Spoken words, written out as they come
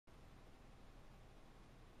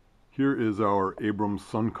Here is our Abrams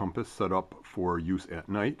sun compass set up for use at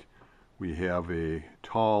night. We have a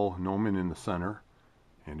tall gnomon in the center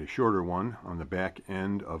and a shorter one on the back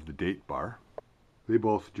end of the date bar. They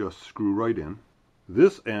both just screw right in.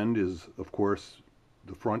 This end is, of course,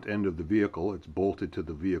 the front end of the vehicle. It's bolted to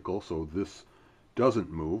the vehicle, so this doesn't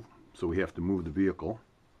move, so we have to move the vehicle.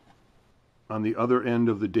 On the other end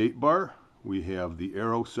of the date bar, we have the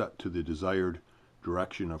arrow set to the desired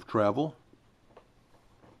direction of travel.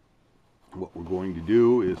 What we're going to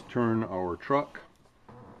do is turn our truck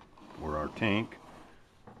or our tank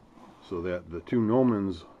so that the two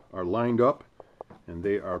gnomons are lined up and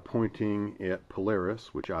they are pointing at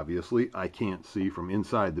Polaris, which obviously I can't see from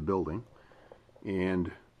inside the building.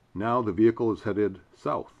 And now the vehicle is headed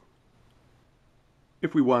south.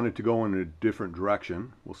 If we wanted to go in a different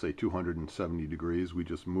direction, we'll say 270 degrees, we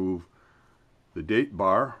just move the date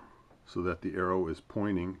bar so that the arrow is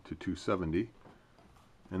pointing to 270.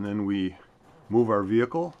 And then we move our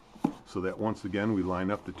vehicle so that once again we line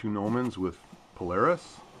up the two gnomons with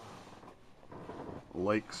Polaris,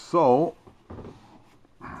 like so.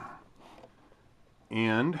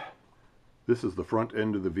 And this is the front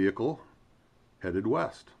end of the vehicle headed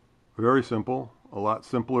west. Very simple, a lot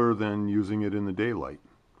simpler than using it in the daylight.